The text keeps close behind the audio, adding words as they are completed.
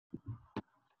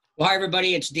Well, hi,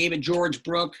 everybody. It's David George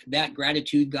Brook, that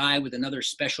gratitude guy, with another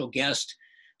special guest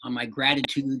on my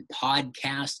gratitude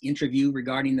podcast interview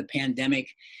regarding the pandemic.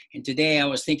 And today I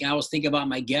was thinking about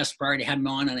my guest prior to having him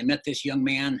on, and I met this young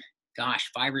man,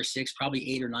 gosh, 5 or 6,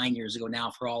 probably 8 or 9 years ago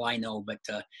now, for all I know. But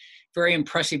very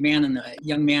impressive man, and a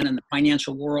young man in the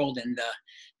financial world, and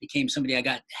became somebody I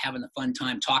got having a fun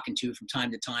time talking to from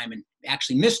time to time, and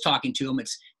actually miss talking to him.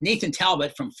 It's Nathan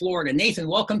Talbot from Florida. Nathan,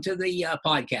 welcome to the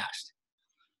podcast.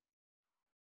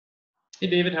 Hey,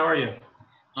 David, how are you?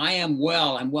 I am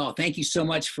well. I'm well. Thank you so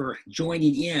much for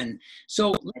joining in.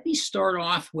 So let me start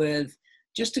off with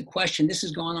just a question. This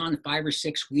has gone on 5 or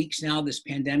 6 weeks now, this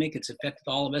pandemic. It's affected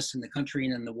all of us in the country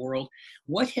and in the world.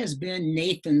 What has been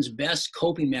Nathan's best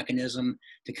coping mechanism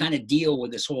to kind of deal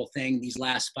with this whole thing these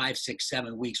last 5, 6,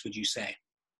 7 weeks, would you say?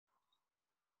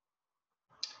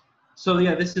 So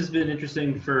yeah, this has been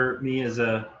interesting for me as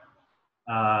a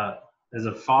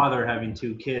father, having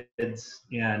 2 kids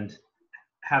and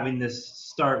having this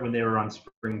start when they were on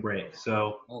spring break.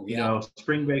 So,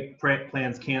 spring break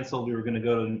plans canceled. We were going to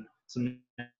go to some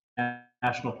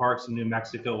national parks in New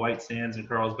Mexico, White Sands and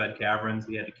Carlsbad Caverns.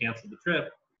 We had to cancel the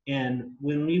trip. And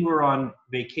when we were on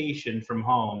vacation from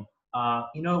home,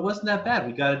 it wasn't that bad.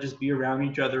 We got to just be around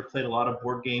each other, played a lot of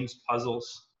board games,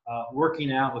 puzzles.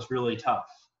 Working out was really tough.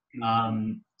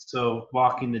 So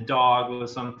walking the dog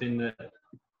was something that,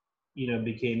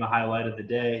 became a highlight of the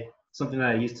day. Something that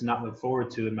I used to not look forward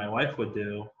to and my wife would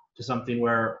do, to something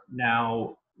where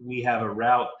now we have a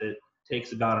route that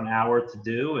takes about an hour to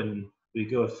do, and we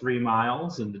go 3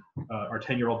 miles, and our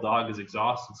 10-year-old dog is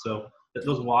exhausted. So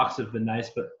those walks have been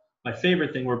nice. But my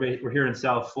favorite thing, we're here in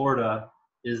South Florida,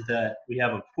 is that we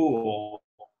have a pool,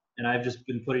 and I've just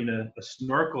been putting a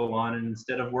snorkel on, and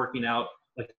instead of working out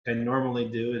like I normally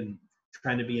do and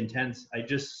trying to be intense, I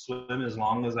just swim as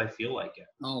long as I feel like it.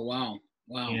 Oh, wow.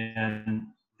 And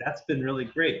that's been really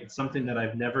great. It's something that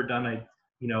I've never done. I,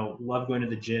 love going to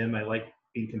the gym. I like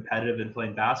being competitive and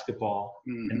playing basketball.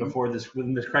 And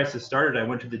when this crisis started, I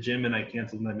went to the gym and I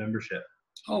canceled my membership.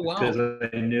 Oh, wow. Because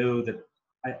I knew that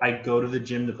I go to the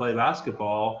gym to play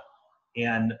basketball,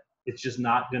 and it's just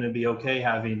not going to be okay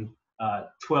having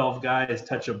 12 guys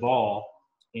touch a ball,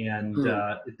 and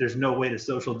there's no way to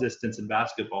social distance in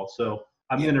basketball. So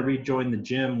I'm going to rejoin the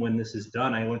gym when this is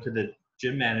done. I went to the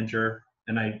gym manager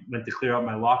and I went to clear out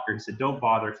my locker. He said, "Don't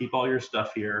bother, keep all your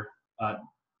stuff here.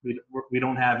 We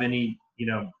don't have any,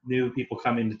 new people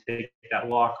coming to take that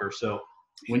locker. So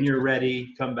when you're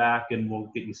ready, come back and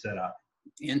we'll get you set up."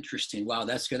 Interesting. Wow,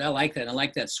 that's good. I like that. I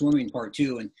like that swimming part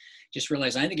too. And just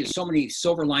realized, I think there's so many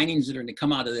silver linings that are going to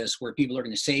come out of this, where people are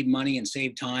going to save money and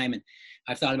save time. And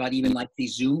I've thought about even like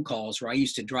these Zoom calls, where I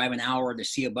used to drive an hour to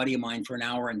see a buddy of mine for an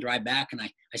hour and drive back. And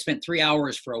I spent 3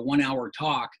 hours for a 1-hour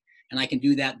talk. And I can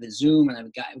do that with Zoom, and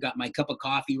I've got my cup of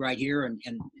coffee right here, and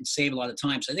save a lot of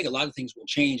time. So I think a lot of things will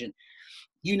change. And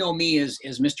you know me as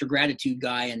Mr. Gratitude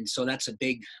Guy, and so that's a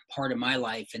big part of my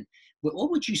life. And what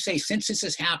would you say, since this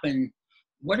has happened,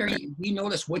 you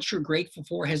notice what you're grateful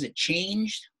for? Has it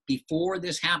changed before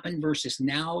this happened versus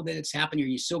now that it's happened? Are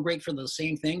you still grateful for those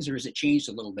same things, or has it changed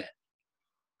a little bit?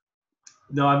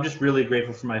 No, I'm just really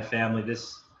grateful for my family.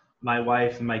 My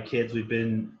wife and my kids, we've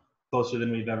been closer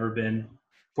than we've ever been.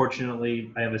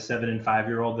 Fortunately, I have a 7 and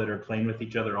 5-year-old that are playing with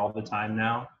each other all the time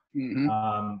now.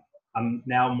 I'm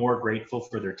now more grateful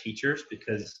for their teachers,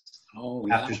 because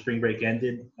after spring break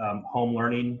ended, home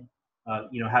learning,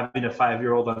 having a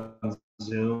 5-year-old on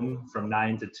Zoom from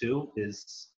 9 to 2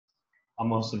 is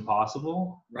almost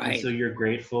impossible. Right. And so you're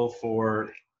grateful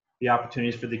for the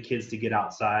opportunities for the kids to get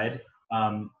outside.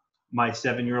 My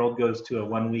 7-year-old goes to a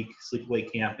 1-week sleepaway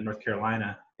camp in North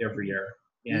Carolina every year.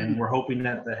 And we're hoping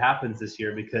that happens this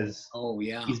year, because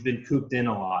he's been cooped in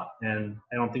a lot, and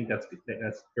I don't think that's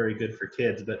very good for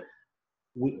kids. But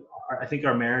I think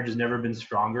our marriage has never been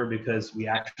stronger, because we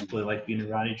actually like being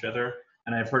around each other.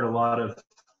 And I've heard a lot of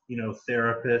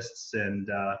therapists and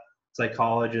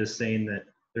psychologists saying that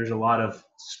there's a lot of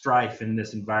strife in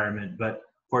this environment. But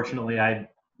fortunately, I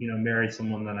married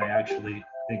someone that I actually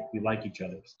think we like each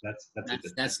other. So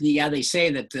that's they say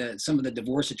that some of the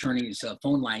divorce attorneys'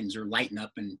 phone lines are lighting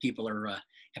up, and people are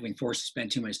having forced to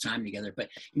spend too much time together. But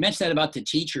you mentioned that about the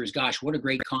teachers. Gosh, what a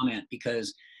great comment,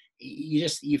 because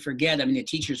you forget. I mean, the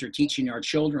teachers are teaching our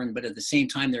children, but at the same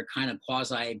time, they're kind of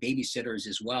quasi babysitters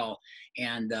as well.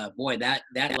 And boy, that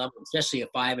level, especially a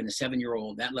 5 and a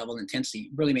 7-year-old, that level of intensity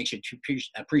really makes you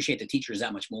appreciate the teachers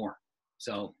that much more.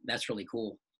 So that's really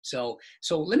cool. So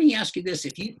let me ask you this: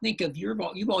 if you think of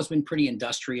you've always been pretty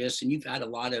industrious, and you've had a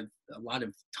lot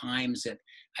of times that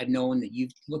I've known that you've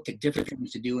looked at different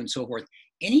things to do and so forth.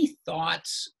 Any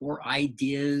thoughts or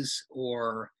ideas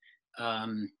or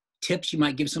tips you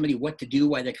might give somebody what to do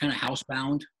while they're kind of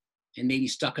housebound and maybe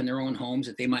stuck in their own homes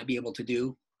that they might be able to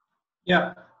do?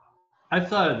 Yeah, I've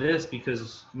thought of this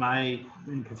because my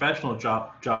professional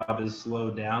job is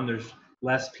slowed down. There's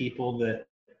less people that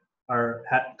are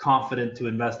confident to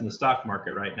invest in the stock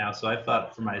market right now. So I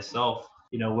thought for myself,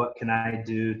 what can I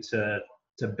do to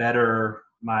better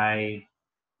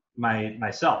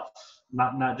myself,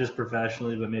 not just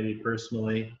professionally, but maybe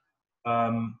personally.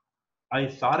 I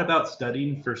thought about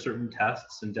studying for certain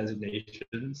tests and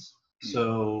designations.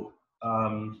 So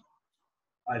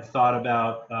I've thought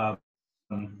about a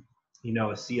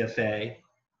CFA,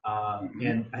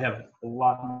 and I have a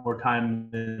lot more time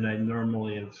than I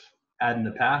normally have had in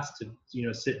the past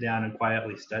to sit down and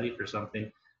quietly study for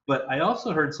something. But I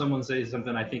also heard someone say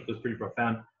something I think was pretty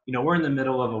profound. We're in the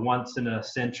middle of a once in a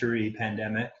century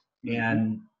pandemic,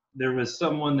 and there was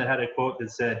someone that had a quote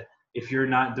that said, if you're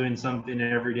not doing something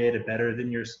every day to better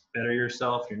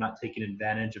yourself, you're not taking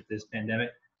advantage of this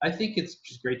pandemic. I think it's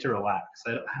just great to relax.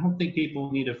 I don't think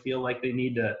people need to feel like they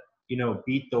need to,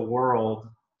 beat the world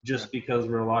just because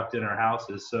we're locked in our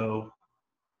houses. So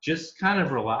just kind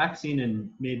of relaxing and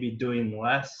maybe doing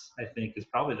less, I think, is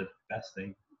probably the best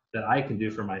thing that I can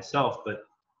do for myself. But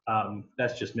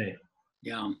that's just me.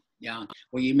 Yeah. Yeah.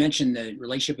 Well, you mentioned the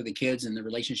relationship with the kids and the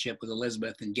relationship with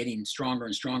Elizabeth and getting stronger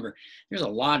and stronger. There's a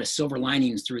lot of silver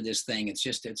linings through this thing.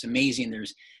 It's amazing.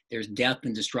 There's death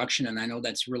and destruction. And I know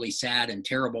that's really sad and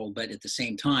terrible, but at the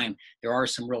same time, there are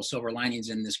some real silver linings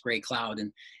in this gray cloud.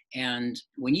 And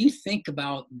when you think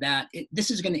about that, this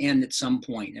is going to end at some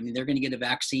point. I mean, they're going to get a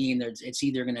vaccine. It's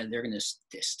either they're going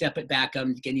to step it back up,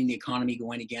 getting the economy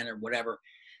going again or whatever.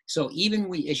 So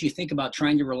even as you think about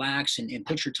trying to relax and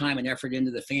put your time and effort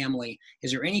into the family,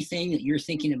 is there anything that you're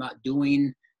thinking about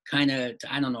doing kind of,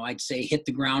 I don't know, I'd say hit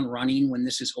the ground running when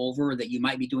this is over that you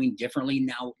might be doing differently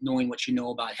now, knowing what you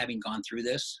know about having gone through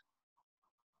this?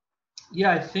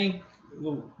 Yeah, I think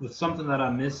something that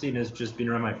I'm missing is just being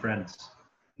around my friends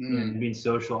and being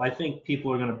social. I think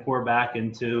people are going to pour back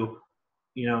into,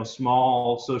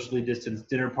 small socially distanced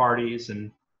dinner parties. And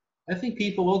I think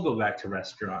people will go back to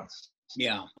restaurants.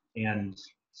 Yeah. And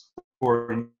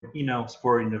sporting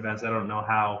events. I don't know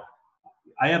how.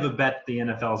 I have a bet the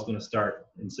NFL is going to start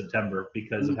in September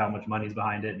because of how much money's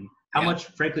behind it and how much,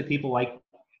 frankly, people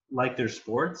like their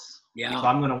sports. Yeah. So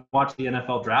I'm going to watch the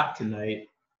NFL draft tonight,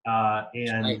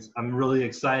 and I'm really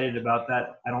excited about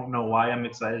that. I don't know why I'm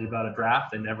excited about a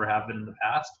draft. I never have been in the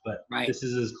past, but this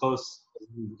is as close as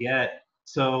we get.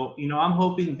 So, I'm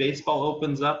hoping baseball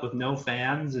opens up with no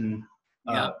fans and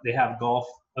they have golf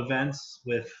events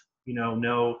with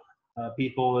no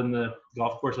people in the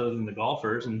golf course other than the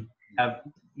golfers, and have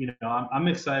I'm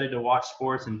excited to watch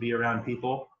sports and be around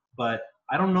people, but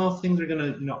I don't know if things are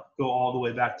gonna go all the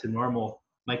way back to normal.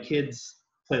 My kids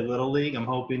play Little League. I'm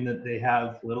hoping that they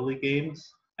have Little League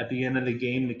games. At the end of the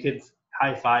game, the kids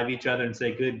high five each other and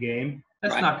say good game.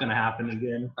 That's not going to happen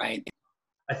again. Right.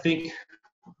 I think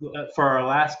for our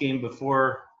last game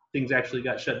before things actually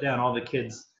got shut down, all the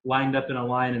kids lined up in a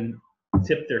line and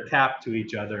tip their cap to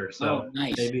each other. So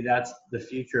maybe that's the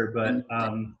future. But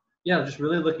just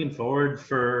really looking forward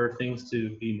for things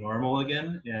to be normal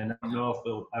again. And I don't know if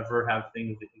we'll ever have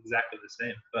things exactly the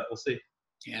same, but we'll see.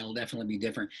 Yeah, it'll definitely be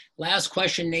different. Last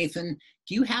question, Nathan.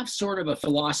 Do you have sort of a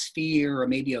philosophy or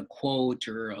maybe a quote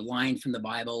or a line from the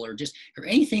Bible or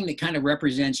anything that kind of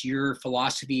represents your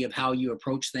philosophy of how you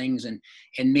approach things and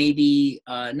maybe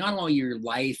not only your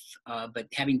life, but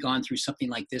having gone through something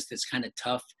like this that's kind of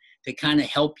tough to kind of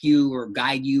help you or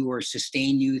guide you or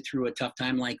sustain you through a tough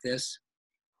time like this?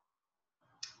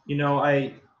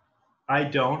 I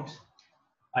don't.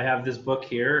 I have this book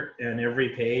here, and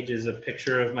every page is a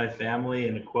picture of my family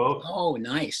and a quote. Oh,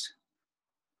 nice.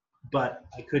 But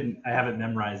I haven't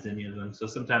memorized any of them. So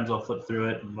sometimes I'll flip through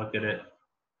it and look at it.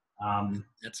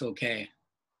 That's okay.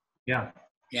 Yeah.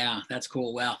 Yeah, that's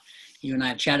cool. Well, you and I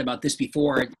have chatted about this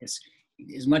before. It's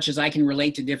as much as I can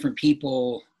relate to different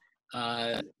people,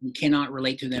 you cannot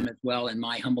relate to them as well, in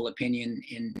my humble opinion,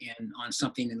 in on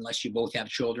something unless you both have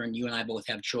children. You and I both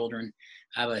have children.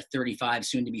 I have a 35,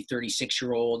 soon to be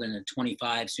 36-year-old, and a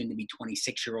 25, soon to be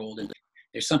 26-year-old. And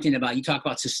there's something about, you talk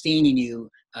about sustaining you.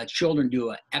 Children do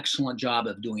an excellent job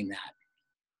of doing that.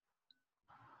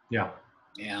 Yeah.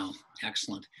 Yeah,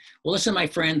 excellent. Well, listen, my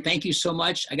friend, thank you so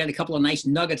much. I got a couple of nice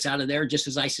nuggets out of there, just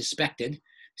as I suspected.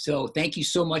 So thank you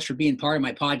so much for being part of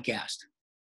my podcast.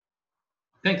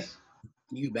 Thanks.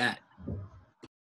 You bet.